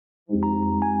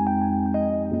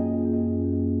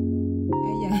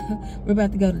We're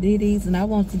about to go to Diddy's, and I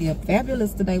want to give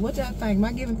fabulous today. What y'all think? Am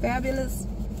I giving fabulous?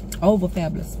 Over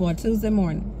fabulous for a Tuesday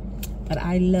morning. But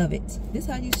I love it. This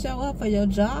is how you show up for your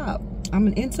job. I'm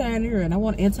an intern here, and I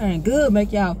want to intern good,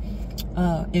 make y'all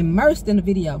immersed in the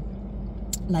video.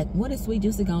 Like, what is Sweet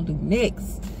Juicy gonna do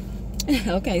next?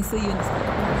 Okay, see you in the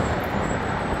store.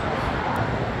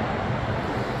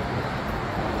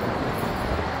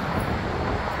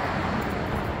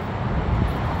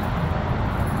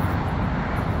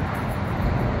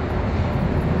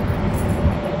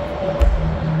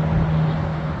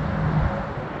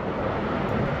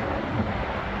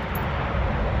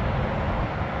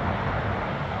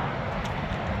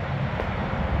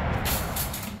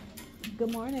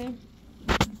 Good morning.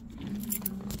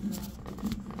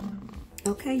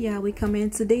 Okay, y'all, we come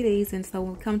into Diddy's, and so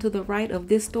when we come to the right of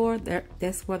this store,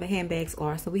 that's where the handbags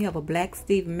are. So we have a black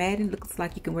Steve Madden. Looks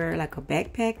like you can wear it like a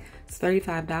backpack. It's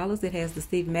 $35. It has the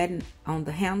Steve Madden on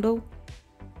the handle.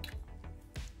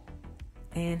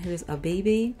 And here's a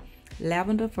BB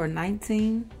lavender for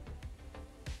 $19.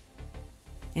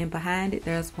 And behind it,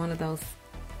 there's one of those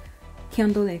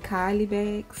Kendall and Kylie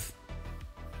bags.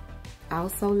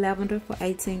 Also lavender for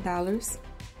 $18.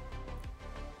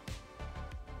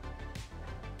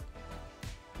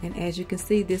 And as you can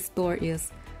see, this store is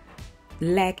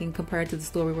lacking compared to the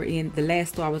store we were in, the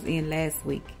last store I was in last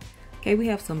week. Okay, we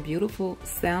have some beautiful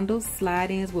sandals,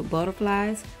 slide-ins with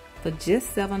butterflies for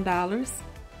just $7.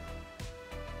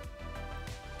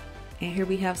 And here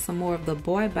we have some more of the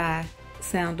Boy Bye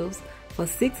sandals for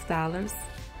 $6.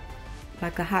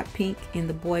 Like a hot pink in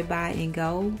the Boy Bye in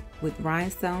gold with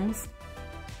rhinestones.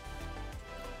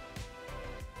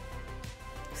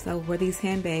 So where these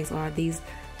handbags are, these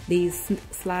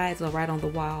slides are right on the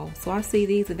wall. So I see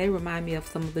these and they remind me of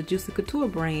some of the Juicy Couture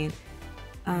brand.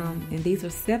 And these are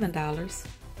 $7.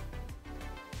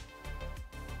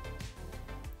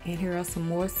 And here are some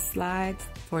more slides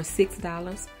for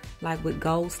 $6, like with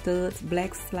gold studs,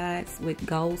 black slides with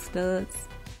gold studs,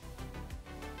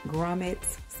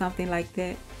 grommets, something like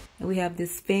that. And we have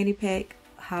this fanny pack,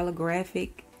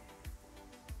 holographic.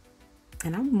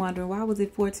 And I'm wondering, why was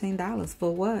it $14?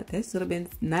 For what? That should have been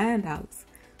 $9.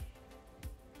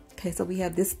 Okay, so we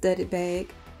have this studded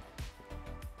bag,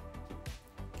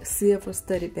 silver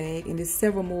studded bag, and there's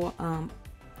several more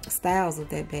styles of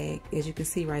that bag, as you can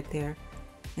see right there.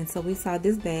 And so we saw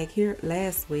this bag here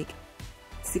last week,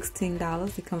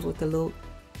 $16. It comes with a little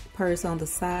purse on the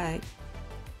side,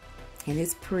 and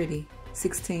it's pretty,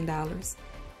 $16.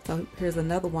 So here's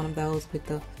another one of those with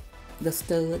the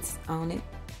studs on it.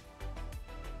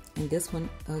 And this one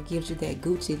gives you that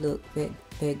Gucci look, that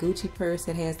Gucci purse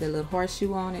that has that little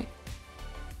horseshoe on it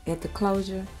at the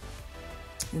closure.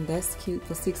 And that's cute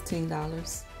for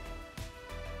 $16.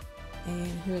 And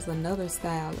here's another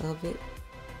style of it.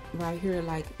 Right here,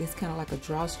 like it's kind of like a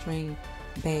drawstring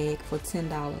bag for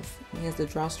 $10. It has the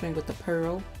drawstring with the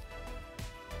pearl.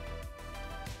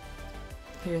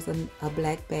 Here's a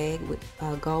black bag with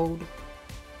gold,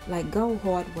 like gold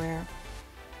hardware.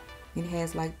 It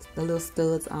has like the little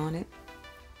studs on it.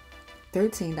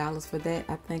 $13 for that.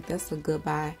 I think that's a good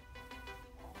buy.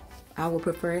 I would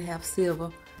prefer to have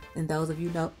silver. And those of you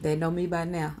that know me by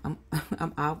now, I'm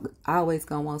always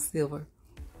gonna want silver.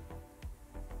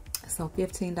 So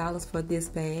 $15 for this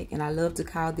bag. And I love to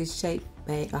call this shape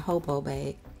bag a hobo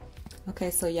bag.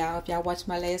 Okay, so y'all, if y'all watched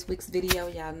my last week's video,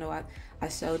 y'all know I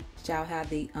showed y'all how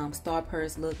the star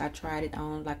purse look. I tried it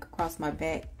on like across my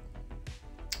back.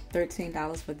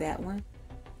 $13 for that one.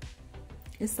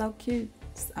 It's so cute.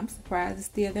 I'm surprised it's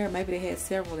still there. Maybe they had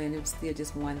several and it was still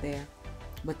just one there.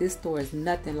 But this store is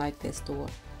nothing like that store.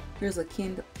 Here's a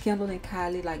Kendall and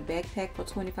Kylie like backpack for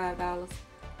 $25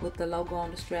 with the logo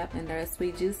on the strap, and there's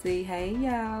Sweet Juicy. Hey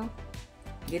y'all,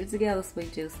 get it together,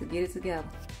 Sweet Juicy, get it together.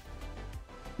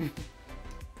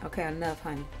 Okay, enough,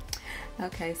 honey.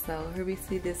 Okay, so here we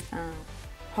see this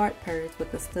heart purse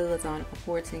with the studs on it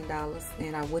for $14,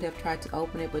 and I would have tried to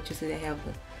open it, but you see they have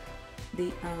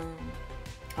the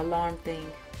alarm thing,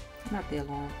 not the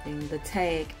alarm thing, the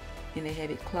tag, and they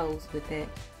have it closed with that.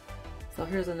 So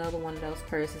here's another one of those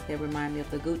purses that remind me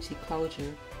of the Gucci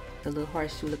closure, the little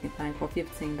horseshoe looking thing for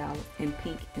 $15 in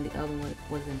pink, and the other one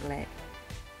was in black.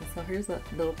 And so here's a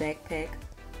little backpack,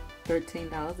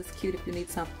 $13. It's cute if you need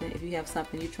something, if you have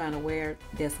something you're trying to wear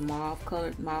that's mauve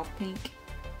colored, mauve pink.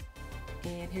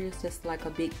 And here's just like a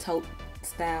big tote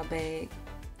style bag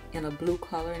in a blue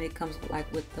color, and it comes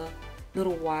like with the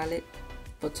little wallet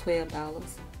for $12.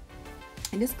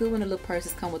 And it's good when the little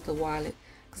purses come with the wallet,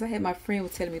 because I had my friend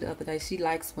was telling me the other day she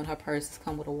likes when her purses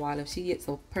come with a wallet. If she gets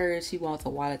a purse, she wants a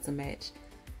wallet to match.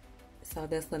 So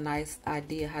that's a nice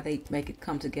idea how they make it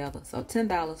come together. So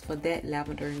 $10 for that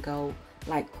lavender and gold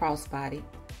like crossbody.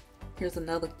 Here's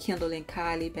another Kendall and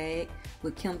Kylie bag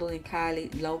with Kendall and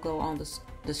Kylie logo on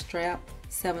the strap,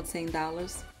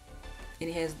 $17. And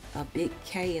it has a big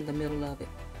K in the middle of it.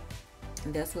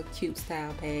 And that's a cute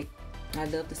style bag. I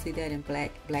love to see that in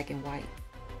black and white.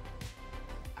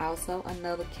 Also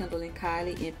another Kendall and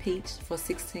Kylie in peach for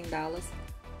 $16.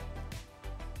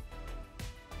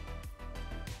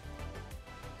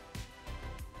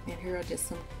 And here are just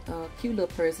some cute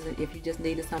little purses if you just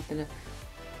needed something to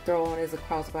throw on as a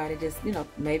crossbody, just, you know,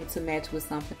 maybe to match with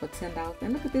something for $10.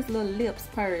 And look at this little lips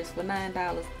purse for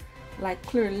 $9, like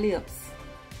clear lips.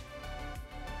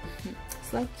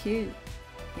 So cute.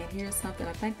 And here's something,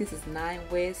 I think this is 9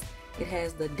 West. It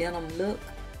has the denim look,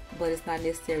 but it's not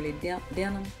necessarily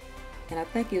denim. And I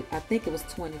think it was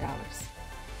 $20.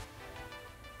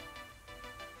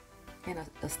 And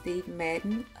a Steve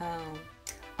Madden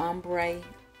ombre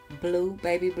blue,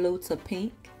 baby blue to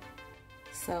pink.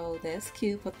 So that's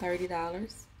cute for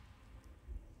 $30.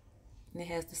 And it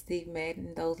has the Steve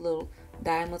Madden, those little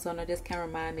diamonds on there. This kind of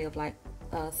remind me of like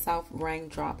soft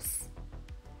raindrops.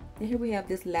 And here we have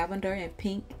this lavender and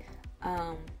pink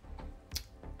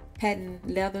patent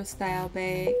leather style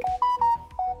bag.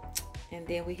 And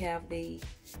then we have the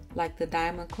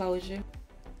diamond closure.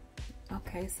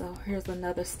 Okay, so here's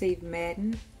another Steve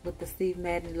Madden with the Steve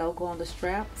Madden logo on the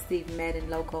strap, Steve Madden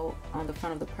logo on the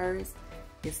front of the purse.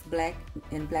 It's black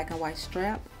and white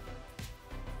strap.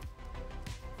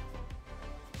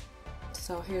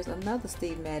 So here's another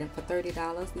Steve Madden for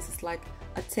 $30. This is like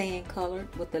a tan color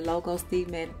with the logo Steve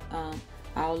Madden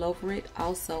all over it,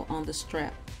 also on the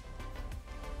strap.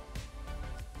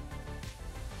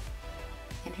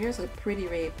 And here's a pretty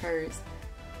red purse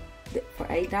for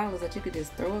 $8 that you could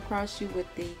just throw across you with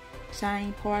the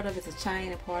chain. Part of it's a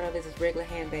chain and part of it is a regular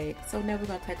handbag. So now we're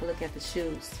going to take a look at the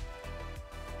shoes.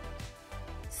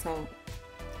 So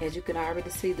as you can already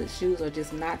see, the shoes are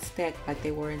just not stacked like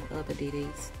they were in the other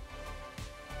DDs.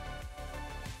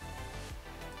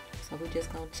 So we're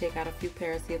just going to check out a few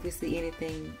pairs, see if we see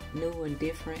anything new and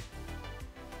different.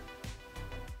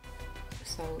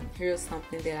 So here's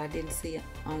something that I didn't see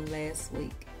on last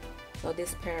week. So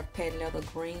this pair of patent leather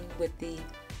green with the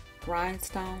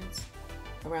rhinestones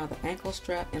around the ankle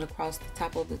strap and across the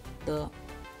top of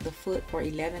the foot for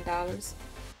 $11.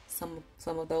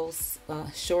 Some of those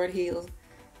short heels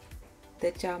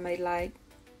that y'all may like.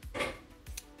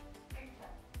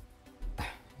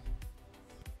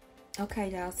 Okay,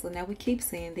 y'all, so now we keep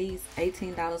seeing these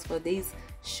 $18 for these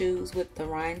shoes with the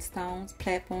rhinestones,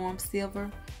 platform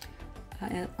silver.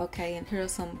 Okay, and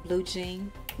here's some blue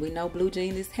jean. We know blue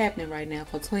jean is happening right now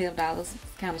for $12. It's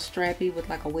kind of strappy with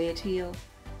like a wedge heel.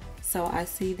 So I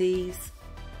see these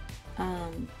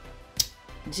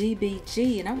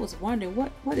GBG, and I was wondering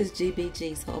what is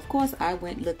GBG. So of course I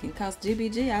went looking, because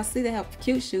GBG, I see they have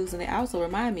cute shoes and they also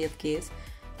remind me of Kiss.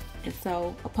 And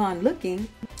so upon looking,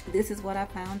 this is what I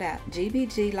found out.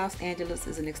 GBG Los Angeles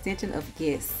is an extension of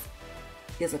Guess.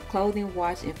 It's a clothing,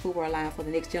 watch, and footwear line for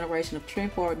the next generation of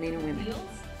trend-forward men and women.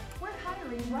 We're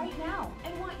hiring right now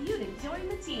and want you to join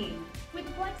the team. With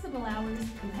flexible hours,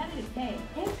 competitive pay,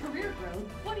 and career growth,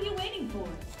 what are you waiting for?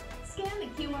 Scan the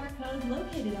QR code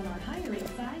located on our hiring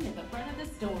sign at the front of the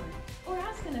store, or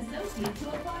ask an associate to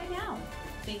apply now.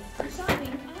 Thanks for shopping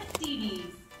at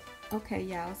DD's. Okay,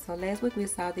 y'all, so last week we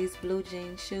saw these blue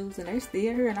jean shoes, and they're still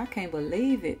here, and I can't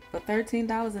believe it. For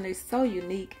 $13, and they're so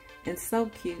unique and so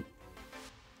cute.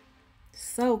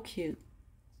 So cute.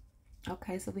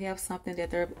 Okay, so we have something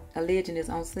that they're alleging is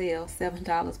on sale,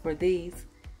 $7 for these.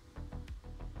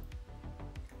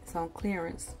 It's on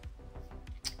clearance.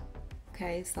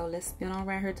 Okay, so let's spin on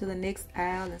around here to the next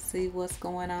aisle and see what's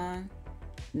going on.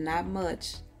 Not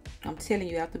much. I'm telling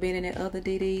you, after being in the other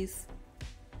DDs,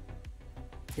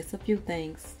 it's a few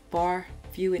things, far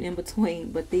few and in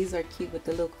between, but these are cute with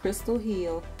the little crystal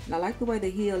heel. And I like the way the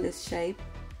heel is shaped,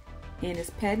 and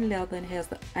it's patent leather and has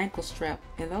the ankle strap,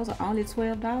 and those are only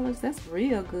 $12. That's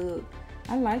real good.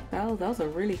 I like those. Those are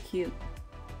really cute.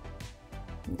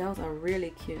 Those are really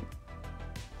cute.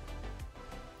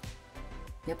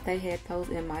 If they had those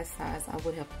in my size, I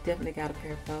would have definitely got a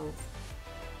pair of those.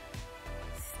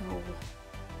 So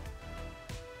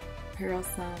here are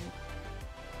some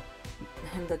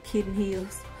the kitten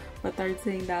heels for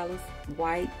 $13,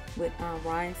 white with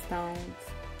rhinestones.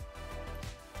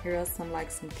 Here are some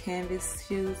canvas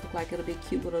shoes. Look like it'll be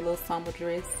cute with a little summer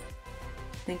dress.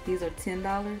 I think these are $10.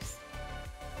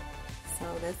 So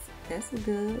that's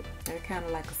good. They're kind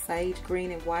of like a sage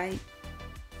green and white.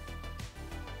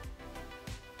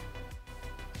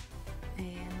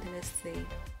 And let's see.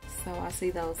 So I y'all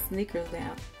see those sneakers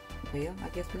down. Well, I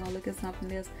guess we're gonna look at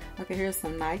something else. Okay, here's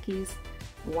some Nikes,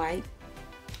 white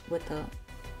with a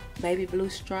baby blue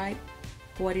stripe,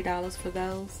 $40 for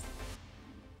those.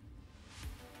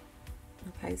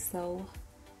 Okay, so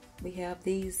we have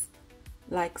these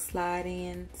like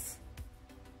slide-ins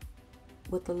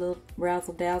with a little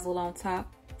razzle dazzle on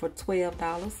top for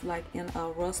 $12, like in a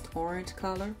rust orange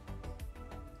color.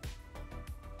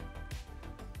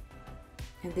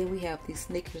 And then we have these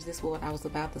sneakers. This is what I was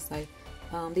about to say.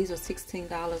 These are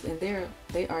 $16, and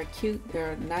they are cute.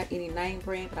 They're not any name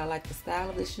brand, but I like the style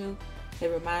of the shoe. They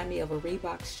remind me of a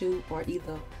Reebok shoe or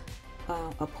either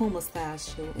a Puma style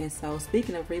shoe. And so,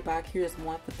 speaking of Reebok, here's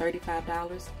one for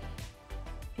 $35,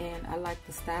 and I like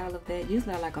the style of that.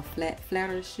 Usually, I like a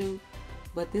flatter shoe,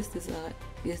 but this is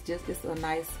it's a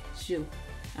nice shoe.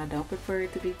 I don't prefer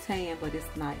it to be tan, but it's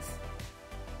nice.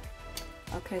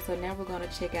 Okay, so now we're gonna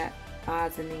check out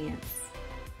odds and ends.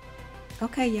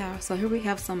 Okay, y'all, so here we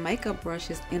have some makeup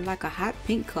brushes in like a hot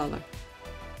pink color,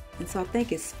 and so I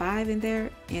think it's 5 in there,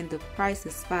 and the price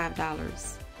is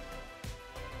 $5.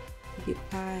 You get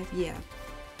 5, yeah.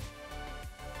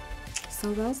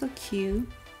 So those are cute.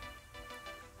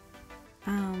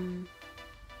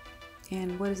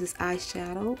 And what is this?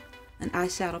 Eyeshadow, an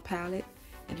eyeshadow palette,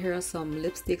 and here are some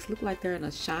lipsticks. Look like they're in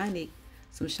a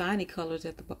some shiny colors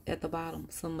at the bottom,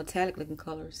 some metallic looking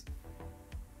colors.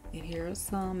 And here are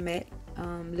some matte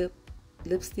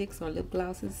lipsticks or lip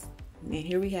glosses. And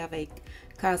here we have a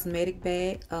cosmetic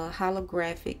bag,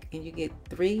 holographic, and you get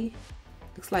 3,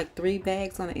 looks like 3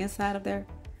 bags on the inside of there.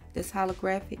 This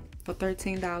holographic for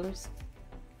 $13.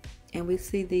 And we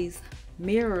see these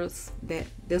mirrors that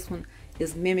this one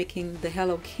is mimicking the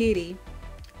Hello Kitty.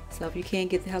 So if you can't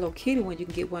get the Hello Kitty one, you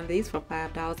can get one of these for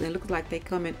 $5. And it looks like they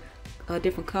come in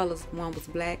different colors. One was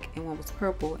black and one was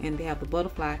purple, and they have the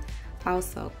butterfly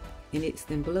also, and it's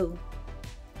in blue.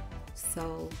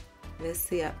 So let's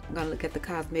see, I'm gonna look at the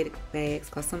cosmetic bags,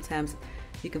 because sometimes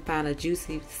you can find a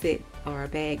juicy set or a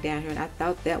bag down here, and I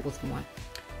thought that was one,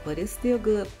 but it's still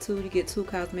good too. You get 2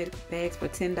 cosmetic bags for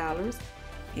 $10.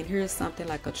 And here's something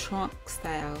like a trunk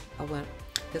style.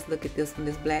 Let's look at this one.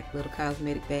 This black little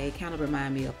cosmetic bag kind of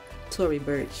remind me of Tory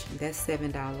Burch. That's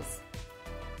 $7.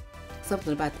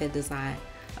 Something about that design.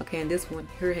 Okay, and this one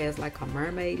here has like a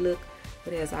mermaid look.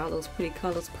 It has all those pretty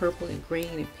colors, purple and green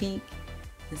and pink.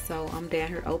 And so I'm down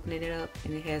here opening it up,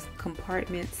 and it has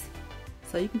compartments.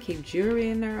 So you can keep jewelry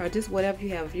in there, or just whatever you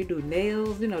have. If you do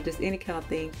nails, you know, just any kind of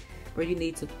thing where you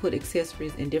need to put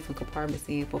accessories in different compartments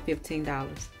in for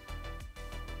 $15.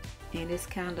 And it's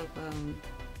kind of,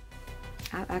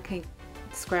 I can't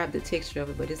describe the texture of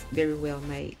it, but it's very well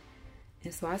made.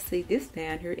 And so I see this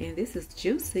down here, and this is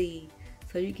juicy.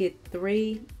 So you get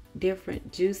 3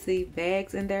 different juicy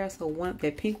bags in there. So one,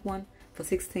 that pink one for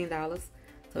 $16.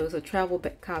 So it's a travel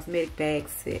cosmetic bag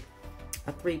set,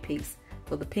 a 3-piece.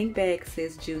 So the pink bag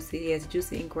says juicy. It has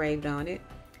juicy engraved on it.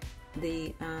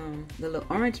 The little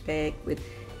orange bag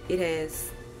it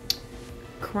has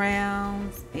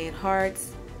crowns and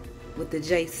hearts with the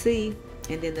JC,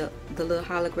 and then the little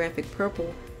holographic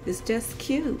purple is just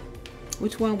cute.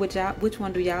 Which one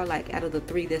do y'all like out of the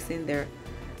 3 that's in there?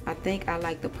 I think I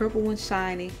like the purple one,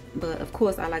 shiny, but of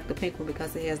course I like the pink one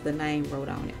because it has the name wrote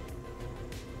on it.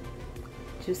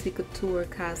 Juicy Couture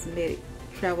cosmetic,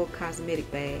 travel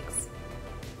cosmetic bags.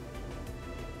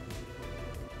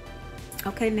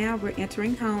 Okay, now we're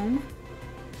entering home.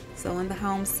 So in the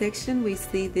home section, we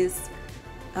see this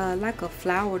like a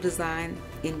flower design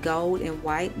in gold and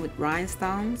white with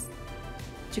rhinestones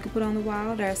that you can put on the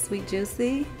wall. There's Sweet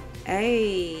Juicy.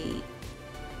 Hey.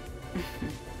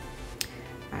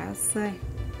 I'll say,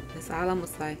 that's all I'm gonna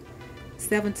say.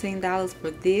 $17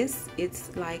 for this.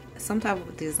 It's like some type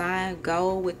of design,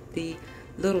 gold with the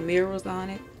little mirrors on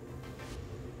it.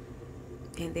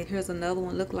 And then here's another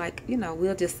one, look like, you know,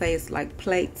 we'll just say it's like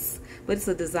plates, but it's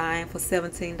a design for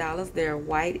 $17. They're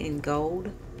white and gold.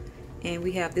 And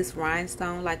we have this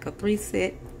rhinestone, like a 3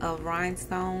 set of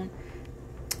rhinestone,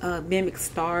 mimic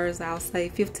stars. I'll say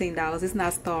 $15. It's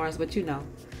not stars, but you know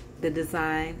the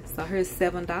design. So here's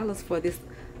 $7 for this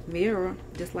mirror,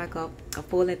 just like a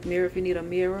full-length mirror if you need a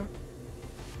mirror.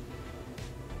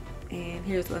 And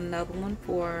here's another one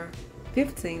for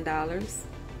 $15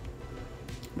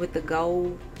 with the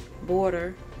gold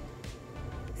border.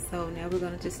 So now we're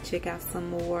gonna just check out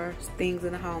some more things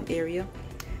in the home area.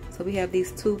 So we have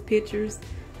these 2 pictures.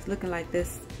 It's looking like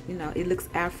this, you know, it looks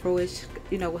afro-ish,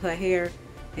 you know, with her hair,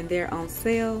 and they're on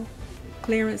sale,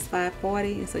 clearance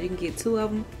 $5.40, and so you can get 2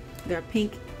 of them. They're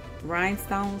pink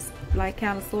rhinestones, like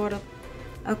kind of sort of.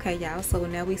 Okay, y'all, so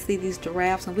now we see these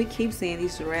giraffes, and we keep seeing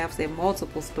these giraffes at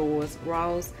multiple stores,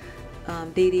 Ross,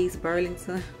 DD's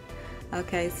Burlington.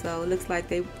 Okay, so it looks like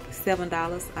they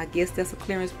 $7. I guess that's a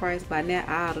clearance price. By now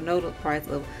I ought to know the price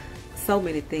of so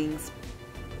many things.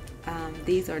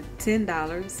 These are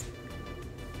 $10,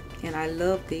 and I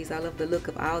love these. I love the look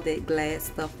of all that glass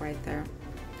stuff right there.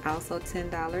 Also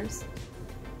 $10.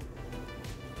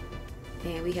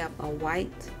 And we have a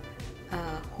white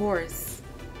horse,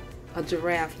 a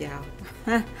giraffe, y'all.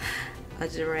 A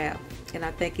giraffe, and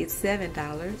I think it's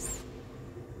 $7.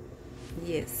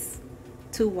 Yes,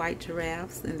 2 white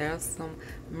giraffes, and there's some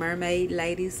mermaid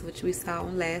ladies, which we saw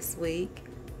last week.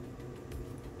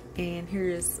 And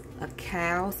here's a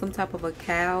cow, some type of a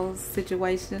cow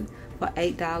situation for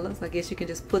 $8. I guess you can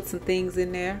just put some things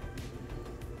in there.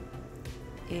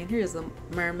 And here's a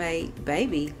mermaid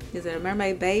baby. Is it a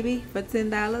mermaid baby for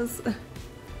 $10?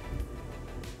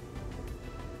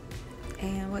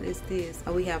 And what is this?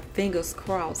 Oh, we have fingers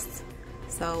crossed.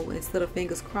 So instead of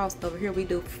fingers crossed over here, we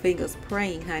do fingers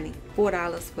praying, honey.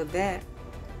 $4 for that.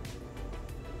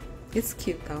 It's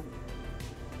cute though.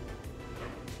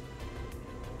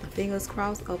 Fingers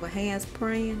crossed over hands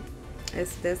praying.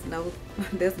 There's no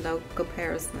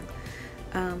comparison.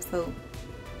 So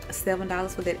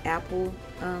 $7 for that apple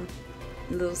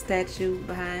little statue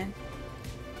behind.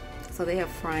 So they have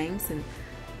frames and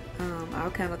all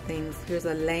kind of things. Here's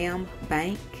a lamb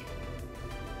bank.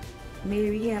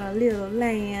 Mary had a little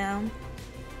lamb.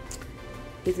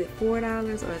 Is it $4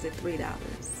 or is it $3?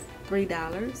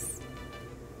 $3.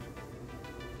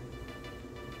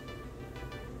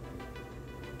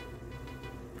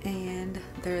 And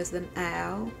there's an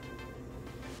owl.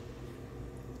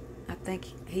 I think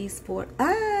he's for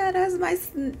that's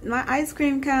my ice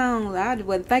cream cone. I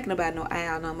wasn't thinking about no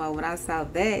owl no more when I saw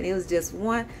that. It was just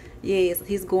one. Yes,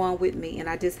 he's going with me, and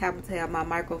I just happen to have my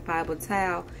microfiber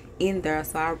towel in there,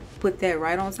 so I put that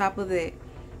right on top of that.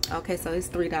 Okay, so it's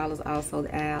 $3 also,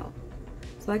 the owl.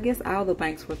 So I guess all the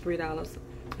banks were $3.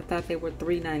 I thought they were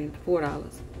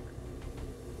 $4.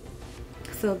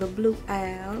 So the blue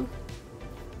owl.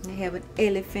 We have an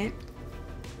elephant.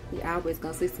 We always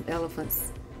gonna see some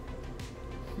elephants.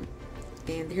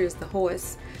 And here's the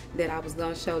horse that I was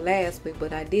gonna show last week,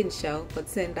 but I didn't show, for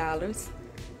 $10.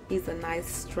 He's a nice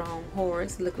strong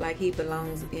horse. Look like he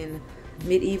belongs in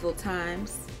medieval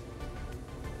times.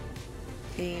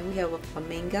 And we have a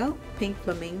flamingo, pink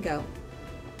flamingo.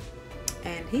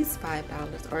 And he's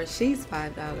 $5, or she's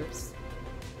 $5.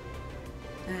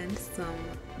 And some,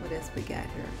 what else we got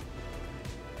here?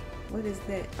 What is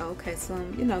that? Okay,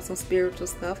 some, you know, some spiritual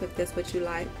stuff, if that's what you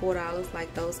like. $4,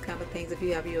 like those kind of things. If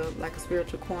you have your, like a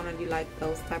spiritual corner and you like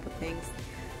those type of things,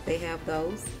 they have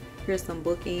those. Here's some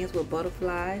bookends with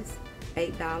butterflies,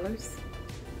 $8.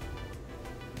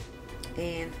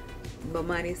 And the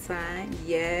money sign,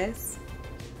 yes,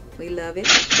 we love it,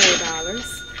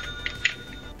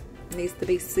 $4. Needs to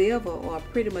be silver, or a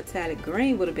pretty metallic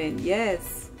green would have been,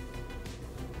 yes.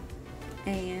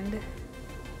 And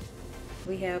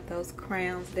we have those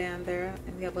crowns down there,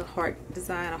 and we have a heart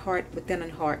design, a heart within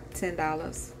a heart,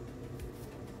 $10.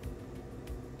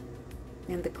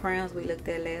 And the crowns we looked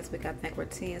at last week, I think, were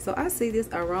 $10. So I see this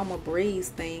Aroma Breeze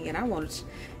thing, and I want to,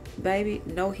 baby,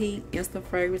 no heat, instant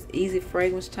fragrance, easy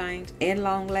fragrance change, and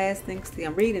long lasting. See,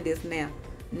 I'm reading this now,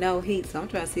 no heat. So I'm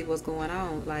trying to see what's going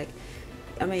on. Like,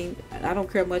 I mean, I don't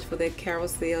care much for that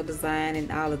carousel design and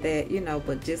all of that, you know,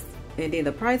 but just. And then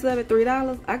the price of it,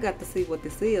 $3. I got to see what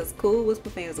this is. Cool Whisper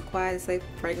Fan is a quiet and safe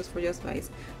fragrance for your space.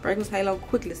 Fragrance halo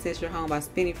quickly sets your home by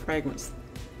spinning fragrance.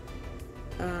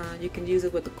 You can use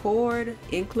it with the cord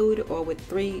included, or with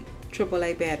 3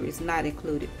 AAA batteries not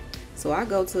included. So I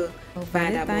go to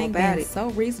find out more about it.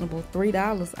 So reasonable,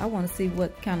 $3. I want to see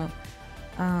what kind of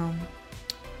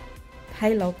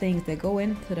halo things that go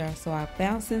into there. So I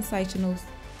found Sensationals.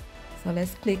 So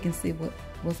let's click and see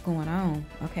what's going on.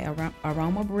 Okay,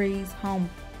 Aroma Breeze Home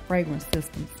Fragrance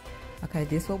Systems. Okay,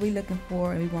 this is what we're looking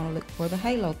for, and we want to look for the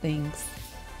halo things.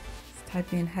 Let's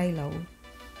type in halo.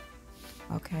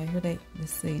 Okay, here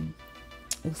let's see.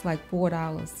 Looks like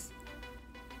 $4.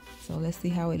 So let's see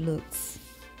how it looks.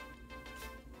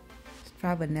 Let's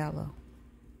try vanilla.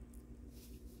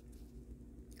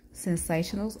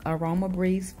 Sensationals Aroma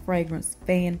Breeze Fragrance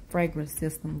Fan Fragrance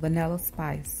System, Vanilla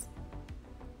Spice.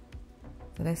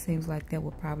 So that seems like that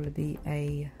would probably be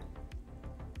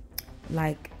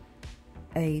like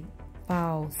a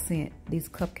fall scent. These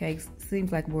cupcakes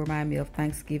seems like will remind me of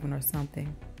Thanksgiving or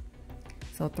something.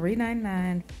 So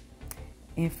 $3.99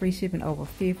 and free shipping over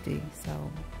 $50.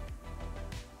 So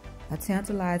a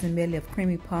tantalizing medley of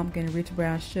creamy pumpkin, rich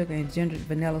brown sugar, and gingered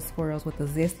vanilla swirls with a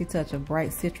zesty touch of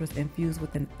bright citrus infused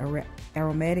with an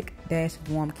aromatic dash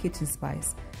of warm kitchen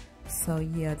spice. So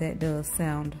yeah, that does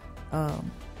sound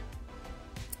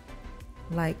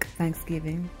like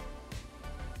Thanksgiving.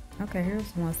 Okay,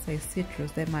 here's one say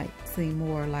citrus. That might seem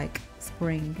more like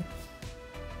spring.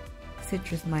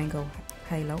 Citrus mango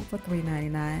halo for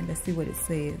 $3.99. Let's see what it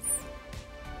says.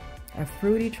 A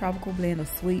fruity tropical blend of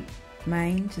sweet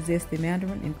mange, zesty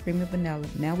mandarin, and creamy vanilla.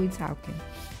 Now we talking.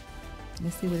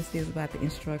 Let's see what it says about the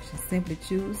instructions. Simply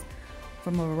choose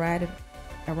from a variety of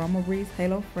aroma breeze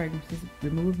halo fragrances.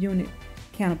 Remove unit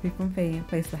canopy from fan.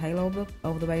 Place the halo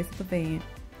over the base of the fan.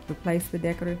 Replace the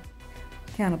decorative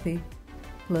canopy.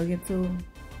 Plug into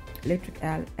electric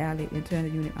outlet and turn the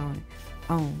unit on.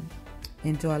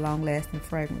 Enjoy long-lasting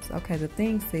fragrance. Okay, the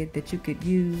thing said that you could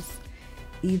use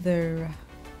either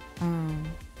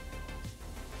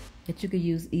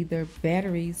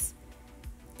batteries,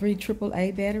 3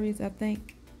 AAA batteries, I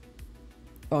think,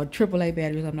 or AAA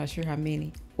batteries. I'm not sure how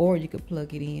many. Or you could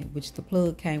plug it in, which the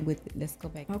plug came with it. Let's go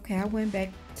back. Okay, I went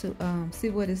back to see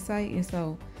what it says, and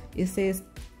so it says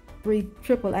 3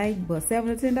 AAA, but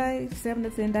 7 to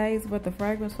 10 days worth of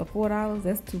fragrance for $4.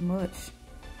 That's too much.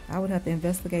 I would have to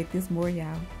investigate this more,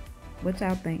 y'all. What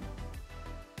y'all think?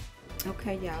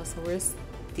 Okay, y'all, so we're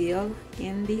still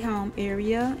in the home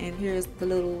area, and here's the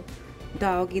little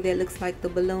doggy that looks like the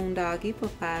balloon doggy for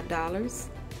 $5.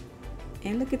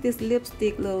 And look at this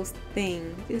lipstick little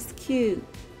thing. It's cute,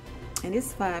 and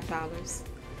it's $5.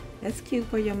 That's cute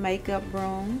for your makeup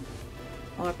room,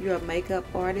 or if you're a makeup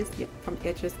artist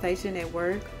at your station at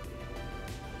work.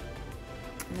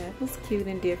 That was cute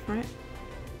and different.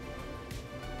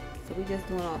 So we're just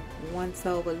doing a once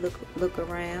over look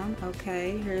around.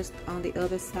 Okay, here's on the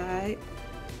other side.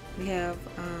 We have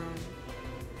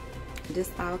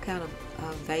just all kind of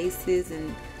vases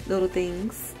and little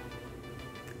things,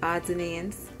 odds and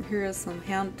ends. Here are some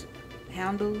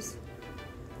handles.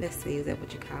 Let's see, is that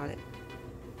what you call it?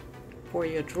 For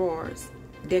your drawers.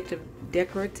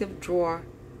 Decorative drawer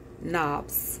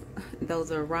knobs.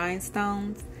 Those are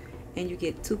rhinestones, and you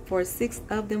get 6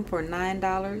 of them for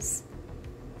 $9.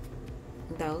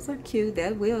 Those are cute.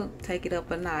 That will take it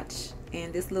up a notch.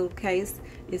 And this little case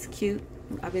is cute.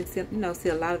 I've been seeing, see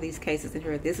a lot of these cases in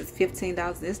here. This is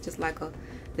 $15. This just like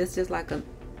a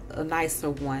nicer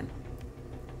one.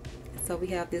 So we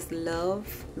have this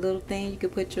love little thing. You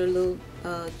can put your little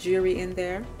jewelry in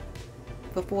there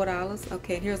for $4.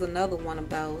 Okay, and here's another one of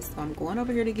those. So I'm going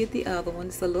over here to get the other one.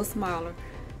 It's a little smaller,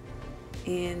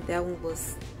 and that one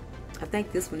was, I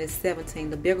think this one is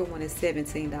 $17. The bigger one is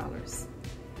 $17.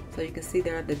 So you can see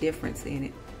there are the difference in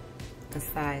it, the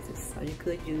sizes. So you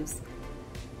could use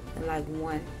like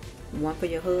one for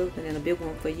your husband and a big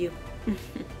one for you.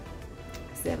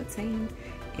 17,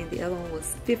 and the other one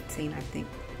was 15, I think.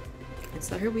 And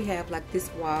so here we have like this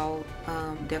wall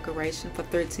decoration for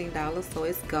 $13. So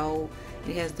it's gold.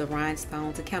 It has the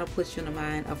rhinestones. It kind of puts you in the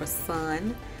mind of a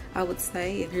sun, I would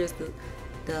say. And here's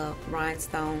the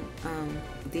rhinestone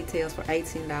details for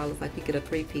 $18. Like you get a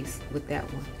 3-piece with that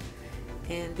one.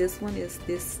 And this one is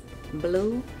this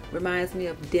blue, reminds me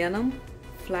of denim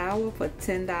flower for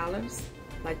 $10.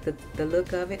 Like the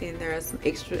look of it. And there are some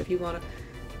extra, if you want to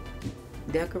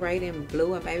decorate in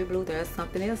blue and baby blue, there's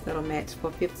something else that'll match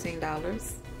for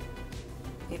 $15.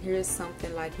 And here's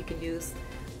something like you can use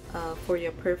for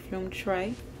your perfume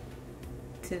tray,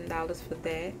 $10 for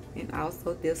that. And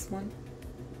also this one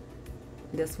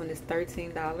is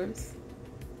 $13.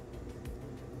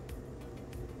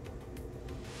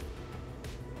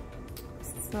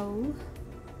 So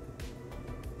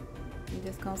I'm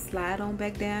just gonna slide on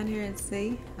back down here and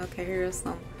see. Okay, here are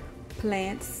some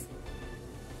plants.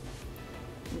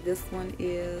 This one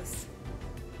is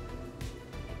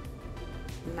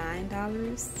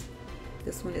 $9.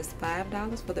 This one is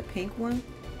 $5 for the pink one.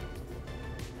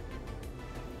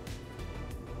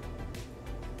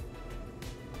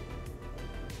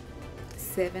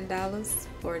 $7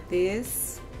 for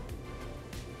this.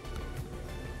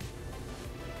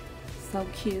 So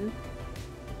cute.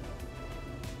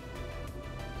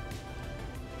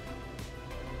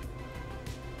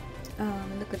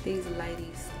 Look at these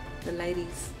ladies. The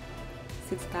ladies,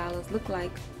 $6. Look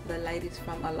like the ladies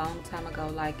from a long time ago,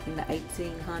 like in the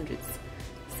 1800s.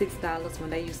 $6 when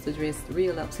they used to dress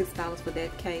real up. $6 for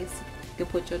that case. You can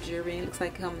put your jewelry in. Looks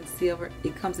like it comes in silver.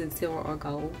 It comes in silver or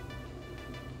gold.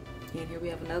 And here we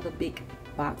have another big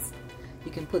box.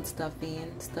 You can put stuff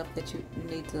in, stuff that you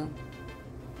need to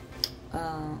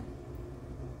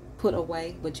put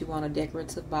away, but you want a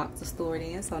decorative box to store it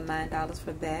in. So $9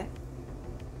 for that.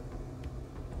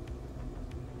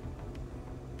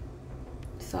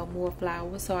 So more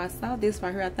flowers. So I saw this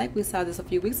right here. I think we saw this a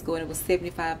few weeks ago and it was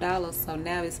 $75. So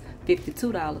now it's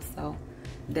 $52. So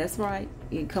that's right.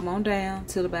 You can come on down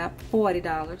till about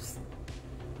 $40.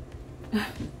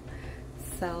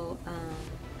 So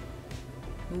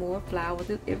More flowers.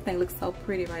 Everything looks so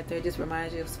pretty right there. It just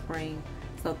reminds you of spring.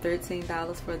 So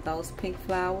 $13 for those pink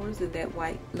flowers in that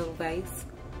white little vase.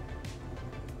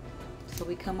 So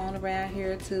we come on around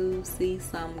here to see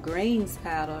some greens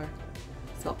powder.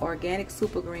 So organic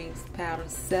super greens powder,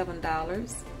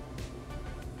 $7.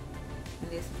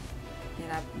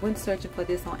 And I went searching for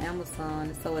this on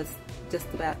Amazon, so it's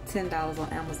just about $10 on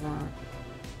Amazon.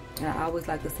 And I always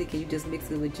like to see, can you just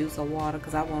mix it with juice or water,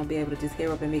 because I want to be able to just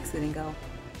hair up and mix it and go.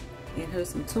 And here's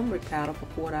some turmeric powder for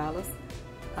 $4,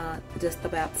 just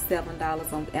about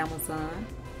 $7 on Amazon.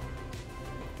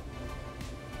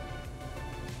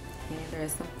 And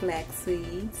there's some flax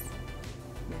seeds.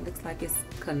 It looks like it's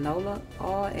canola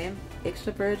oil and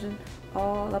extra virgin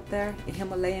oil up there, and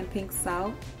Himalayan pink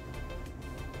salt.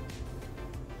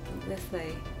 Let's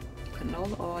say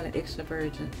canola oil and extra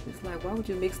virgin. It's like, why would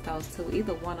you mix those two?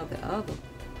 Either one or the other.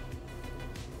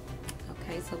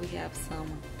 Okay, so we have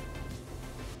some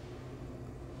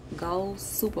gold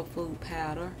superfood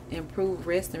powder, improve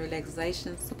rest and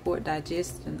relaxation, support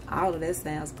digestion. All of that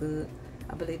sounds good.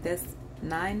 I believe that's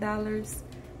 $9,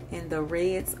 and the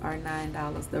reds are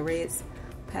 $9. The reds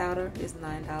powder is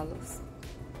 $9.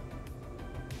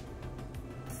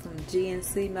 Some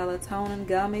GNC melatonin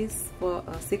gummies for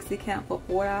a 60 count for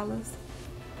 $4.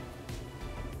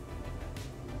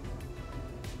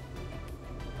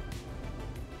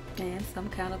 And some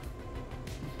kind of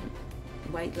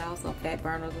weight loss or fat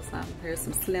burners or something. Here's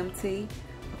some slim tea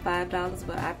for $5,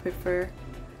 but I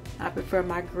prefer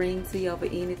my green tea over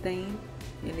anything,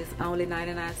 and it's only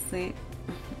 99 cents.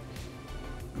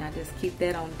 I just keep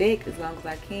that on deck as long as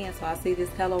I can. So I see this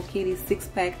Hello Kitty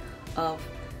 6-pack of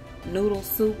noodle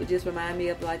soup. It just reminds me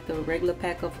of like the regular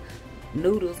pack of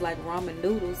noodles, like ramen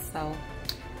noodles. So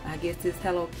I guess this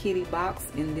Hello Kitty box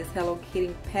and this Hello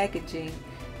Kitty packaging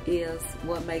is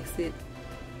what makes it.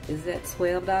 Is that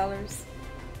 $12? $12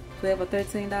 or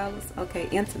 $13? Okay,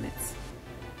 Intimates.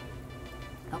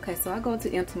 Okay, so I go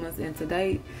to Intimates, and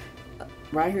today,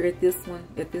 right here at this one,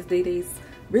 at this DD's,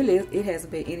 really it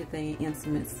hasn't been anything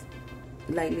Intimates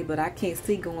lately, but I can't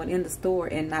see going in the store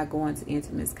and not going to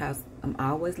Intimates, because I'm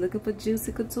always looking for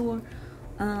Juicy Couture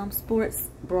sports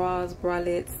bras,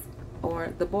 bralettes,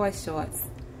 or the boy shorts,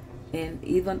 and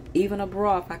even a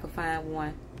bra if I could find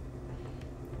one.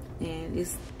 And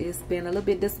it's been a little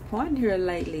bit disappointing here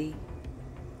lately.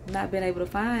 Not been able to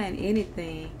find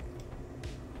anything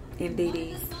in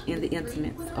DD's, in the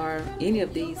Intimates, or any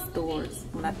of these stores.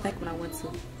 When I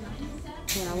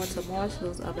went to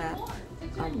Marshall's about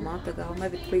a month ago,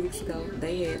 maybe 3 weeks ago,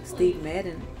 they had Steve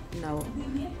Madden, you know,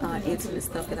 intimate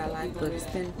stuff that I like, but it's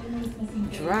been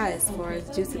dry as far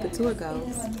as Juicy Couture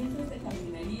goes.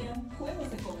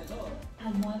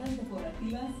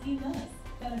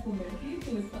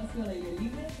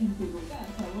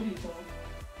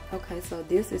 Okay, so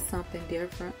this is something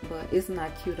different, but it's not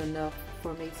cute enough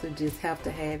for me to just have to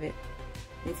have it.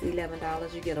 It's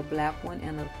 $11. You get a black one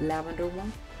and a lavender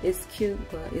one. It's cute,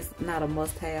 but it's not a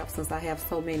must-have, since I have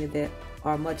so many that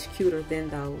are much cuter than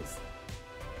those.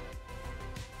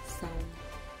 So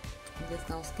I'm just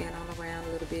gonna scan on around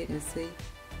a little bit and see.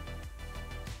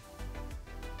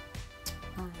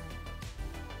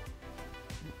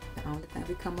 The only thing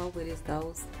we come up with is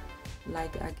those,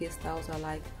 like, I guess those are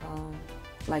like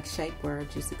shapewear,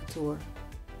 Juicy Couture.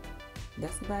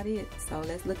 That's about it. So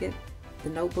let's look at the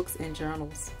notebooks and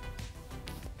journals.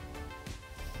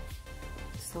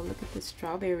 So look at this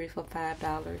strawberry for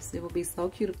 $5. It would be so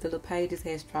cute if the little pages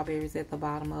had strawberries at the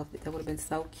bottom of it. That would have been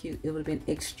so cute. It would have been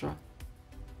extra.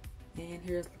 And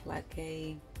here's like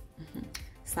a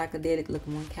psychedelic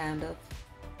looking one, kind of.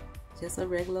 Just a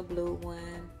regular blue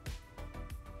one.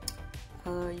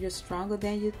 You're stronger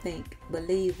than you think.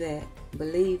 Believe that.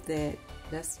 Believe that.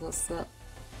 That's what's up.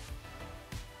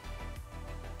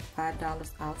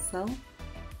 $5 also.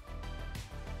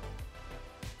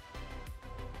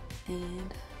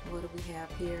 And what do we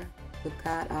have here? With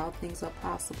God, all things are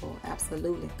possible.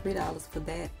 Absolutely. $3 for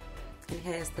that. And it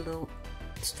has the little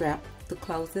strap to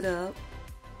close it up.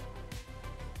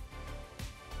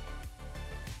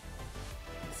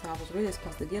 So I was really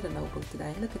supposed to get a notebook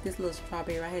today. Look at this little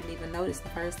strawberry. I hadn't even noticed the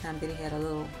first time that it had a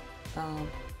little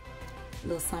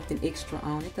something extra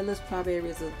on it. The little strawberry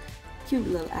is a cute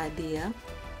little idea.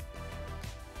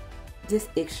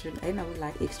 Just extra. They know we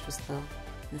like extra stuff.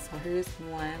 And so here's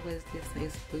one. What is this?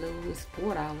 It's blue. It's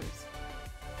 $4.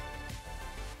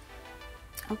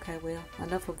 Okay, well,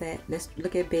 enough of that. Let's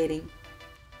look at bedding.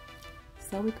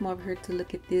 So we come over here to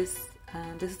look at this.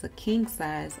 This is a king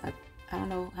size. I don't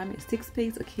know how many,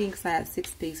 6-piece, a king size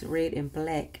 6-piece, red and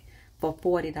black, for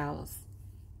 $40.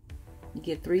 You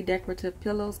get 3 decorative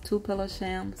pillows, 2 pillow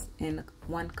shams, and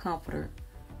 1 comforter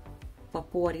for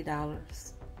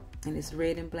 $40, and it's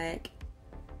red and black.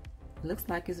 Looks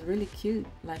like it's really cute,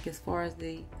 like as far as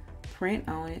the print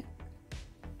on it.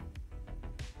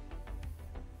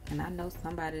 And I know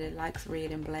somebody that likes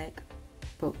red and black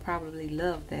but probably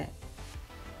love that.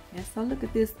 And so look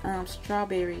at this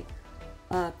strawberry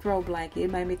throw blanket.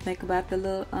 It made me think about the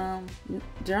little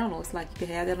journal. It's like you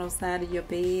can have that on the side of your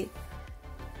bed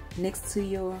next to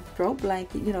your throw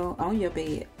blanket, you know, on your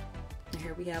bed. And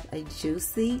here we have a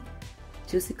Juicy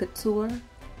Couture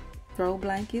throw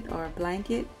blanket or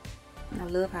blanket. I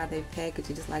love how they package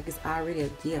it just like it's already a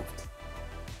gift.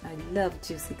 I love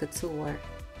Juicy Couture.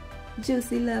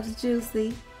 Juicy loves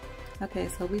Juicy. Okay,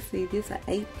 so we see this an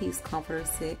 8-piece comforter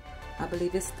set. I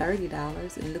believe it's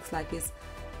 $30. It looks like it's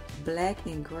black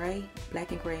and gray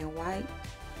and white.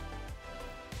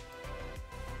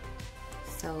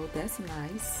 So that's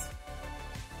nice.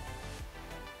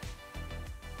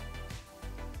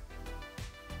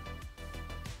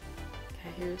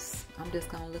 Okay, I'm just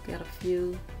gonna look at a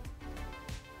few.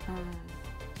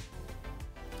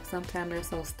 Sometimes they're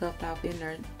so stuffed off in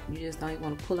there, you just don't even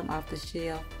want to pull them off the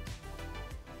shelf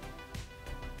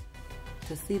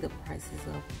to see the prices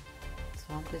of them.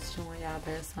 So I'm just showing y'all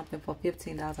there's something for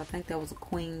 $15. I think that was a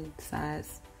queen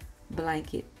size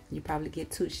blanket. You probably get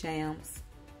 2 shams.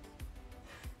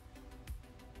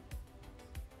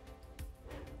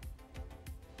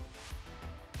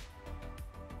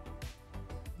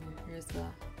 And here's a,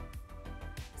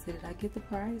 see, did I get the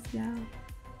price, y'all?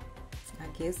 I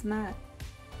guess not.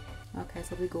 Okay,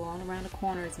 so we go on around the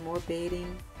corners, more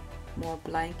bedding, more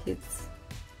blankets,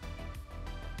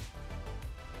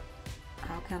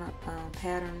 all kind of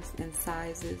patterns and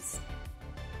sizes.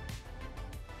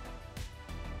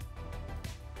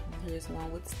 And here's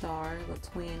one with stars, a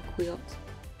twin quilt,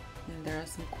 and there are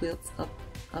some quilts up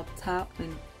top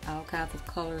in all kinds of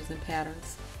colors and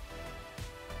patterns.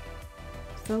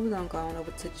 So we're gonna go on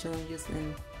over to Junior's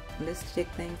and let's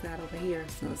check things out over here.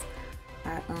 Since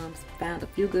I found a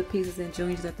few good pieces in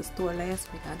Junior's at the store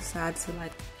last week, I decided to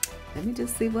let me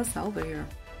just see what's over here.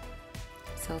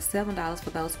 So $7 for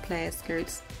those plaid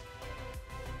skirts.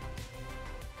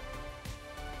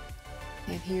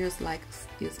 And here's like,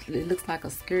 it looks like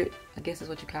a skirt. I guess is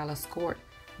what you call a skirt,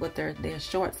 but they're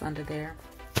shorts under there.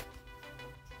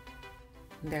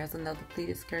 And there's another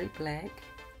pleated skirt, black.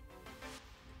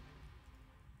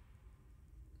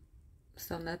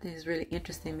 So nothing is really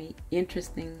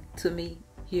interesting to me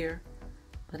here,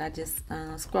 but I just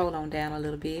scroll on down a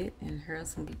little bit, and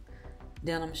here's some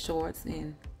denim shorts.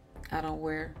 And I don't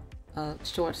wear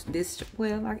shorts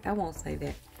well, I won't say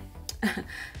that.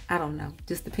 I don't know,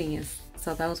 just depends.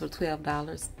 So those were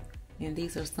 $12, and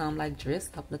these are some like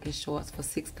dress up looking shorts for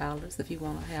 $6 if you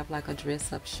want to have like a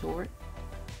dress up short.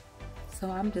 So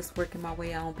I'm just working my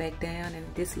way on back down, and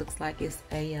this looks like it's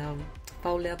a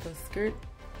faux leather skirt,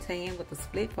 tan with a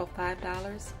split for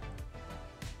 $5.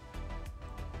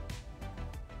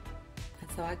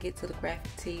 And so I get to the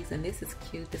graphic tees, and this is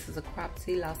cute. This is a crop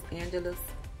tee, Los Angeles.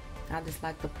 I just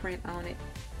like the print on it.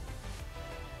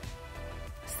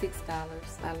 $6.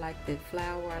 I like that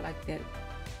flower. I like that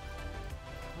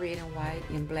red and white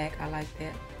and black. I like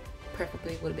that.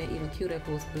 Preferably would have been even cuter if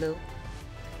it was blue.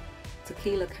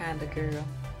 Tequila kind of girl.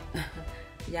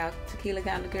 Y'all tequila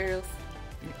kind of girls?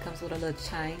 And it comes with a little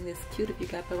chain. It's cute if you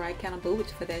got the right kind of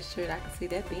boobage for that shirt. I can see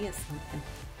that being something.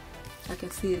 I can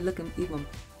see it looking even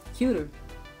cuter.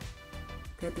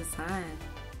 That design.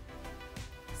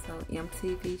 So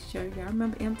MTV shirt. Y'all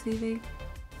remember MTV?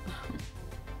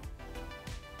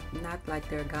 Not like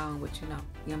they're gone, but you know,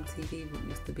 MTV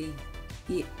used to be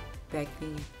it back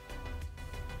then.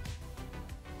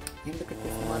 And look at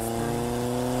this Mustang.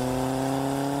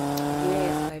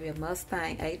 Yes, baby, a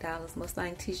Mustang, $8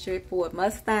 Mustang t-shirt for a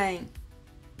Mustang.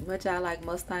 What y'all like,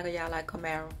 Mustang or y'all like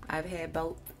Camaro? I've had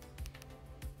both.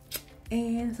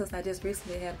 And since I just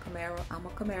recently had a Camaro, I'm a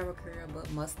Camaro girl, but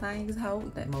Mustang is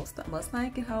hold. That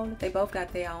Mustang can hold it. They both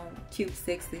got their own cute,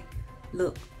 sexy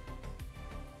look.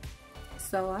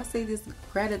 So I see this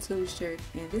gratitude shirt,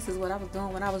 and this is what I was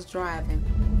doing when I was driving.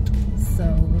 So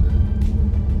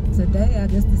today I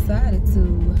just decided to,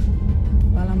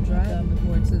 while I'm driving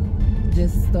before to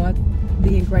just start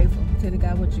being grateful. Tell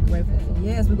God what you're grateful for.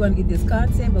 Yes, we're going to get this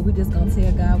content, but we're just going to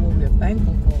tell God what we're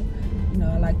thankful for. You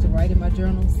know, I like to write in my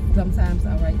journals. Sometimes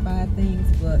I write 5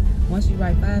 things, but once you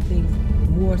write 5 things,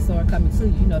 more start coming to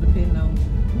you, you know, depending on,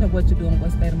 you know, what you're doing,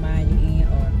 what state of mind you're in,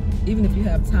 or even if you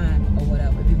have time or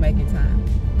whatever, if you're making time.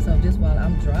 So just while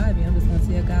I'm driving, I'm just going to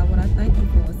tell God what I thank you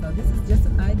for. So this is just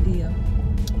an idea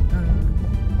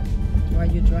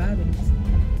while you're driving.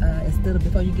 Instead of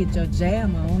before you get your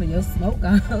jam on or your smoke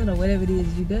on or whatever it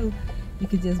is you do, you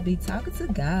could just be talking to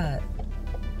God.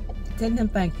 telling him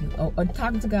thank you, or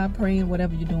talking to God, praying,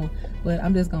 whatever you're doing. But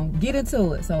I'm just going to get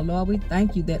into it. So, Lord, we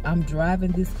thank you that I'm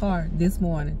driving this car this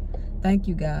morning. Thank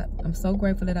you, God. I'm so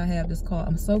grateful that I have this car.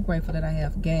 I'm so grateful that I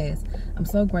have gas. I'm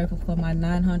so grateful for my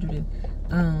 900 and,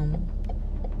 I'm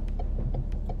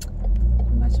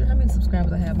not sure how many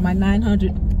subscribers I have. My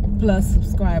 900 plus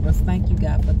subscribers. Thank you,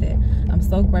 God, for that. I'm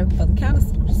so grateful for the kind of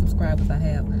subscribers I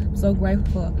have. I'm so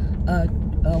grateful for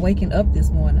waking up this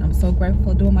morning. I'm so grateful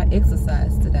for doing my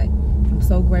exercise today. I'm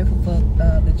so grateful for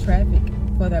the traffic,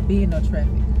 for there being no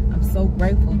traffic. I'm so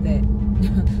grateful that,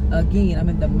 again, I'm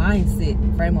in the mindset,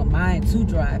 frame of mind to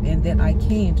drive, and that I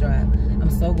can drive. I'm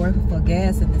so grateful for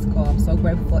gas in this car. I'm so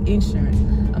grateful for insurance.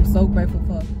 I'm so grateful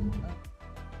for...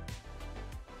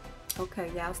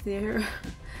 Okay, y'all still here?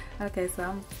 Okay, so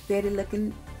I'm steady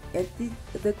looking at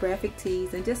the graphic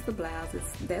tees and just the blouses.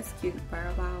 That's cute.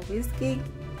 Fireball Whiskey,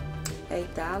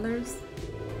 $8.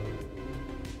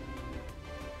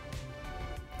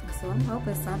 So I'm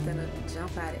hoping something will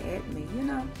jump out at me, you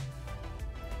know.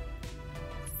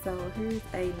 So here's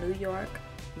a New York,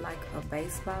 like a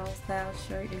baseball style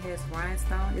shirt. It has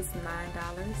rhinestone. It's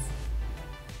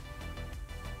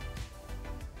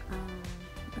 $9.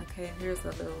 Okay, and here's a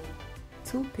little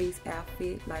two-piece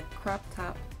outfit, like crop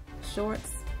top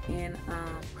shorts and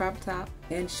crop top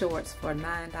and shorts for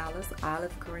 $9.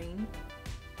 Olive green.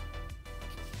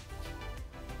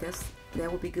 That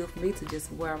would be good for me to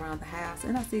just wear around the house.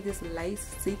 And I see this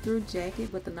lace see-through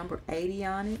jacket with the number 80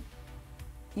 on it.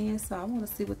 And so I want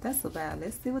to see what that's about.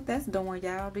 Let's see what that's doing,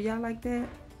 y'all. Do y'all like that?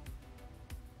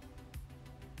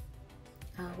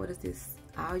 What is this?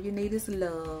 All you need is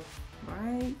love,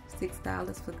 right?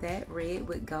 $6 for that, red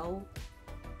with gold.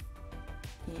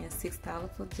 And $6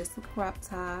 for just a crop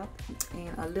top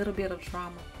and a little bit of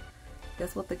trauma.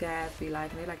 That's what the guys be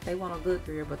like. They want a good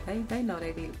girl, but they know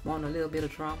they be want a little bit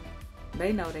of trauma.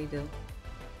 They know they do.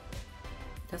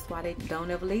 That's why they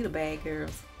don't ever leave the bad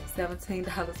girls.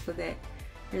 $17 for that.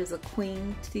 Here's a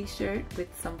queen t-shirt with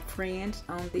some fringe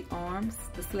on the arms,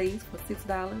 the sleeves for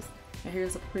 $6. And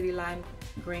here's a pretty lime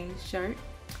green shirt,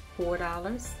 $4,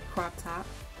 crop top.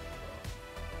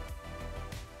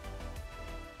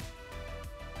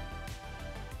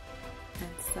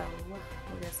 And so, what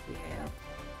else we have?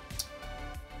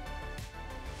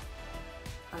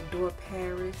 Adore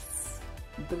Paris,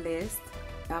 Blessed,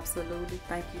 absolutely,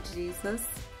 thank you Jesus.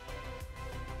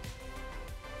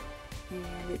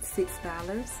 And it's $6.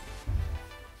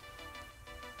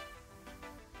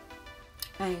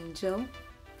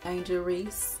 Angel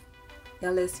Reese,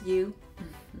 LSU.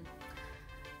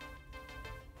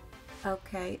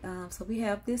 Okay, so we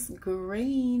have this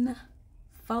green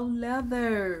faux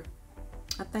leather.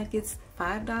 I think it's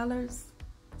 $5,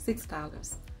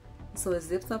 $6. So it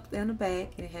zips up in the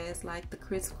back and it has like the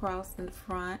crisscross in the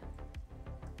front.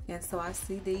 And so I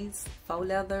see these faux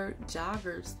leather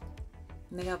joggers.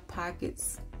 And they have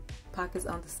pockets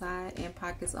on the side and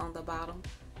pockets on the bottom.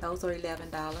 Those are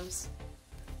 $11.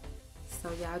 So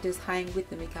y'all just hang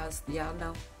with me because y'all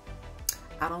know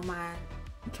I don't mind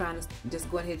trying to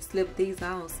just go ahead and slip these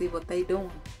on, see what they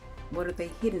doing. What are they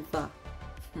hidden for?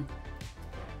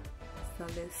 So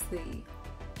let's see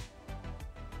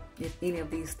if any of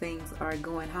these things are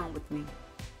going home with me.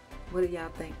 What do y'all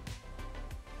think?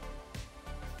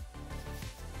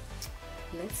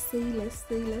 Let's see.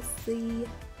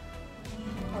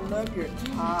 I love your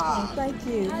top. Thank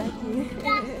you.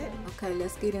 Okay,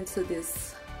 let's get into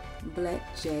this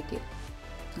black jacket.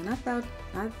 And I thought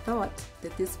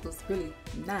that this was really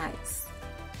nice,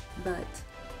 but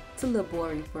it's a little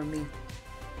boring for me.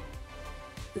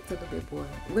 It's a little bit boring.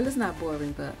 Well, it's not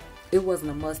boring, but it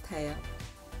wasn't a must-have.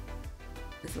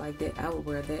 It's like that. I would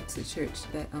wear that to church.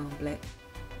 That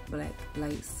black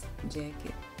lace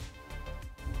jacket.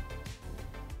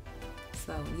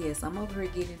 So yes, I'm over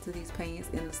here getting into these pants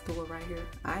in the store right here.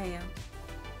 I am.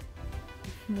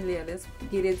 Yeah, let's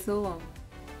get into them.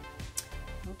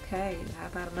 Okay, how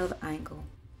about another angle?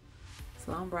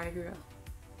 So I'm right here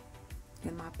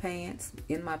in my pants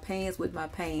with my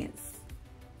pants.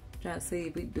 Trying to see,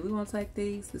 do we want to take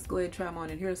these? Let's go ahead and try them on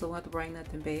in here so we don't have to bring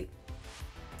nothing back.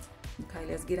 Okay,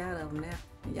 let's get out of them now.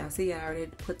 Y'all see I already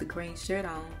put the green shirt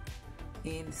on,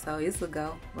 and so it's a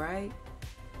go, right?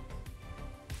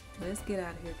 Let's get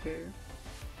out of here,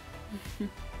 girl.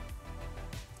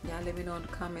 Y'all let me know in the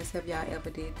comments, have y'all ever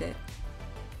did that?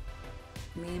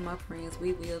 Me and my friends,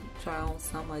 we will try on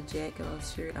some a jacket or a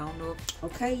shirt. I don't know if...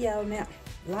 Okay, y'all, now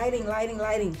lighting.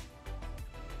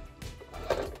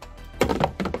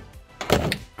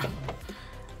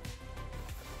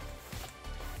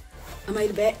 I made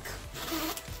it back.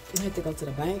 I had to go to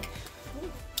the bank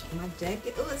My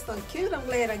jacket. Oh, it's so cute. I'm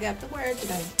glad I got to wear it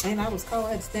today. And I was cold.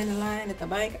 I had to stand in line at the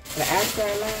bank, the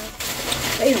outside line.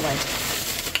 But anyway,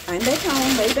 I'm back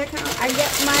home. Baby back home. I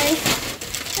got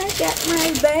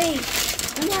my bank.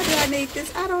 And why do I need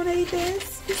this? I don't need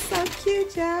this. It's so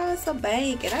cute, y'all. It's a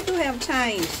bank. And I do have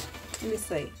change. Let me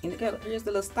see. And here's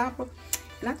the little stopper.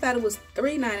 And I thought it was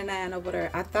 $3.99 over there.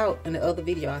 I thought in the other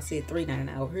video I said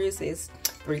 $3.99. Over here it says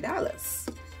 $3.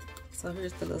 So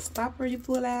here's the little stopper you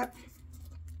pull out.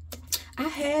 I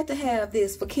had to have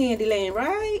this for Candy Land,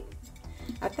 right?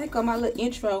 I think on my little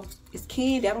intro, it's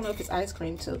candy. I don't know if it's ice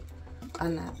cream too or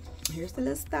not. Here's the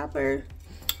little stopper.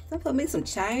 So put me some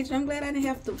change. I'm glad I didn't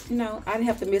have to, you know, I didn't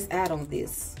have to miss out on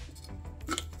this.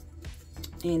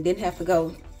 And didn't have to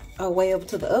go way over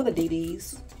to the other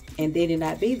DDs. And they did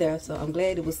not be there. So I'm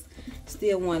glad it was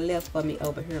still one left for me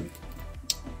over here.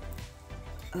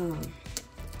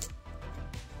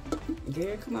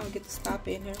 Gary, come on, get the stop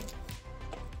in here.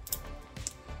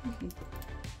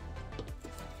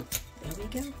 There we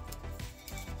go.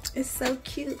 It's so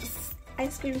cute.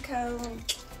 Ice cream cone.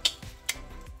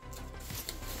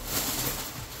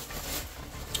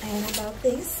 And I bought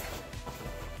these.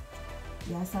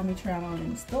 Y'all saw me try them on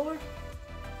in the store.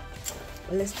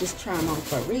 Well, let's just try them on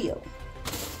for real.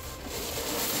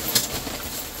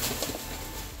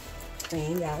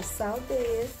 And y'all saw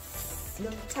this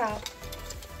little top.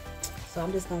 So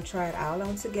I'm just gonna try it all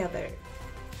on together.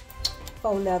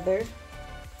 Faux leather.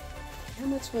 How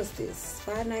much was this?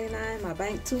 $5.99. My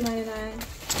bank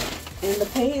 $2.99. And the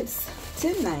pants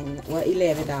 $10.99. Well,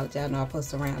 $11. Y'all know I'm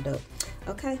supposed to round up.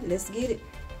 Okay, let's get it.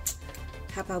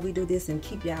 How about we do this and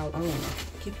keep y'all on?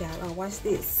 Keep y'all on. Watch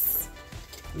this.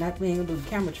 Like we ain't gonna do the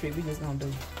camera trick. We just gonna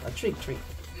do a trick.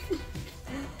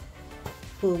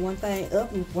 Pull one thing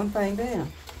up and one thing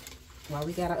down while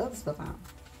we got our other stuff on.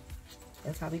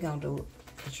 That's how we gonna do it.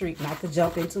 A trick, not to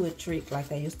jump into a trick like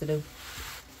they used to do.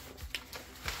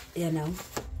 You know.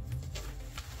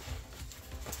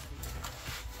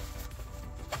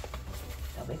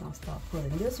 So we're gonna start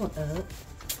pulling this one up.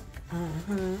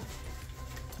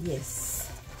 Yes.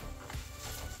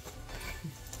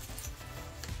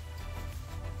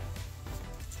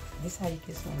 This is how you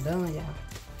get something done, y'all.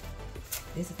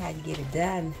 This is how you get it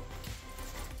done.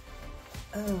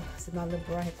 Oh, so my little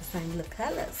bra had the same little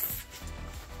colors.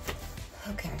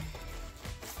 Okay.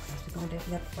 We're gonna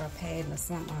definitely have to put a pad or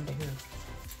something under here.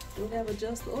 Do they have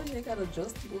adjustable? Oh, yeah, they got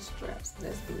adjustable straps.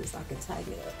 Let's do this so I can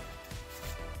tighten it up.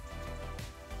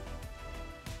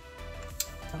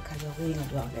 Okay, well, we ain't gonna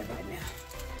do all that right now.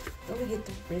 When we get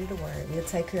ready to work, we'll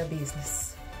take care of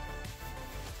business.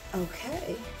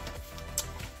 Okay.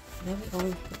 Now we're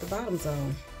gonna put the bottoms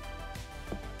on.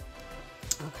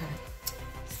 Okay.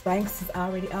 Spanx is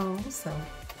already on, so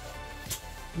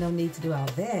no need to do all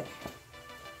that.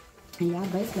 And y'all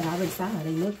basically already saw how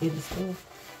they look in the store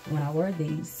when I wear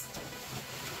these.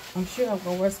 I'm sure I'm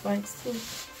gonna wear Spanx too.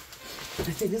 I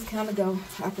think this kind of go.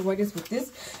 I can wear this with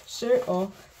this shirt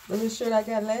or the little shirt I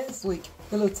got last week,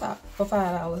 the little top for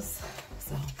 $5.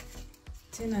 So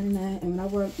 $10.99. And when I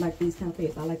wear like these kind of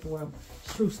pants, I like to wear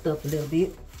Thru stuff a little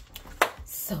bit.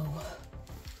 So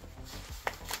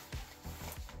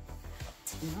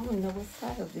I don't even know what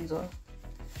size these are.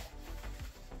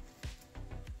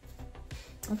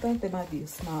 I think they might be a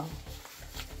small.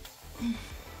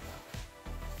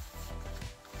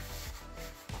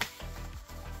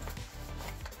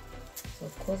 So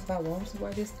of course, if I wanted to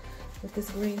wear this with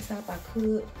this green top, I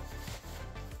could.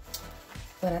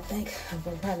 But I think I'm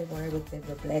gonna probably wear it with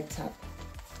the black top.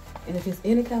 And if it's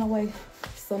any kind of way,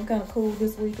 some kind of cool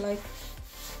this week, like,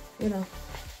 you know,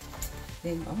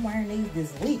 then I'm wearing these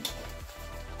this week.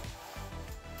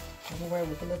 I'm gonna wear it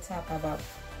with the little top I bought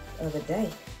the other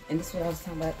day. And this is what I was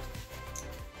talking about.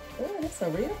 Oh, that's a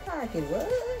real pocket.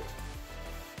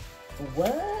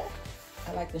 What?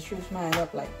 I like to switch mine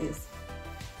up like this.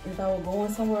 If I were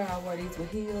going somewhere, I'd wear these with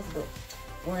heels, but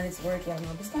wearing this work, y'all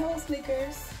know, it's the whole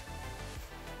sneakers.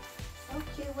 So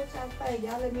cute. What y'all think?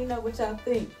 Y'all let me know what y'all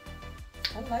think.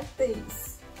 I like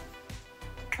these.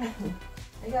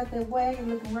 They got that wagon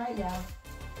looking right, y'all.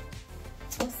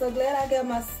 I'm so glad I got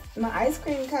my ice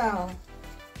cream cone.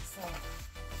 So,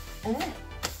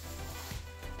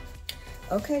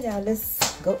 okay, y'all, let's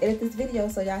go edit this video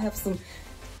so y'all have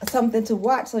something to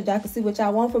watch so y'all can see what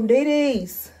y'all want from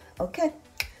DDs. Okay,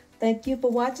 thank you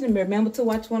for watching, and remember to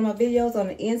watch one of my videos on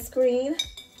the end screen.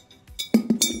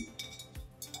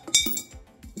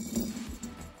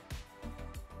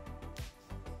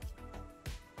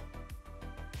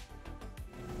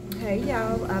 Hey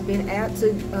y'all, I've been out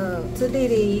to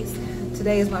DDs.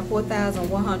 Today is my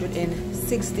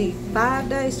 4,165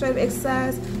 days straight of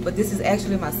exercise, but this is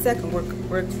actually my second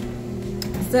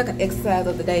second exercise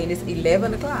of the day, and it's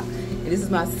 11 o'clock. And this is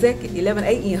my second, 11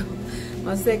 a.m.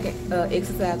 My second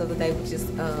exercise of the day, which is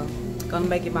gonna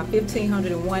make it my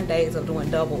 1,501 days of doing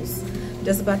doubles.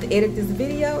 Just about to edit this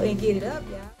video and get it up,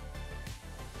 y'all.